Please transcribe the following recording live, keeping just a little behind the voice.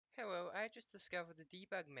I just discovered the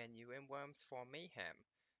debug menu in Worms for Mayhem.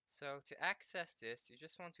 So to access this, you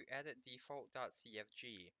just want to edit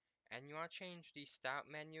default.cfg, and you want to change the start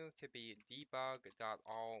menu to be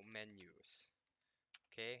DEBUG.AllMenus.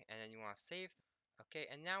 Okay, and then you want to save. Okay,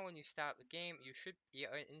 and now when you start the game, you should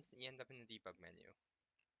instantly end up in the debug menu.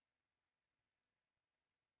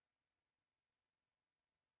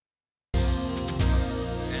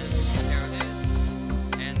 And there it is.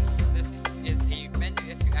 And this is a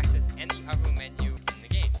menu as you access any other menu in the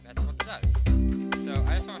game. That's what it does. So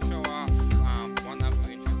I just want to show off one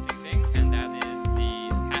other interesting thing, and that is the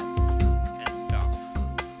hats and stuff.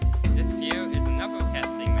 This here is another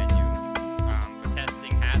testing menu for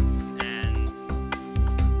testing hats and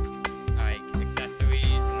like accessories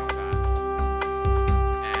and all that.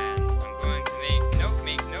 And I'm going to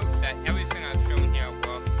make note that everything I've shown here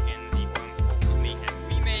works in the Worms Ultimate Mayhem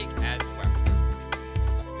remake as well.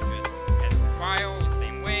 You just edit the file the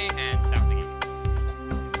same way and start the game.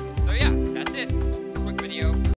 So yeah, that's it. It's a quick video.